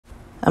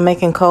I'm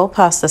making cold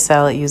pasta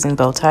salad using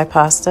bowtie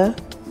pasta,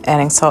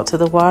 adding salt to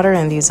the water,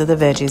 and these are the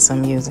veggies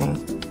I'm using.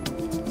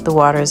 The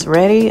water is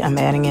ready. I'm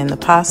adding in the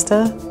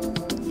pasta.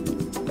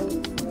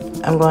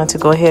 I'm going to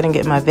go ahead and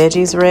get my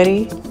veggies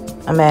ready.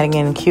 I'm adding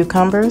in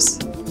cucumbers,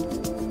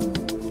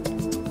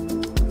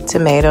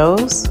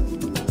 tomatoes,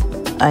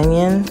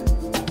 onion,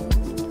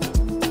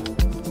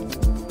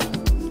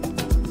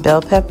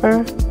 bell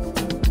pepper,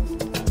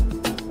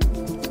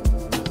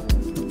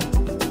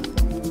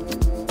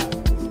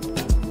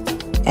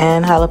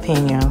 and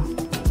jalapeno,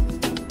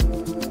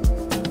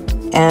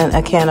 and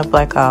a can of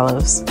black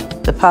olives.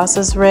 The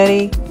pasta's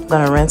ready. I'm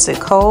going to rinse it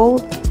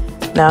cold.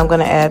 Now I'm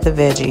going to add the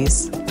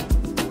veggies.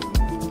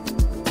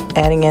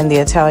 Adding in the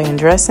Italian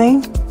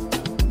dressing.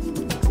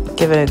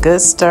 Give it a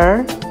good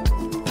stir.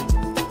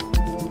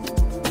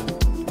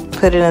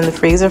 Put it in the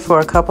freezer for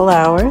a couple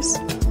hours,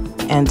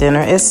 and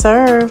dinner is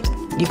served.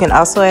 You can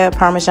also add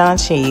Parmesan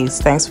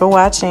cheese. Thanks for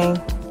watching.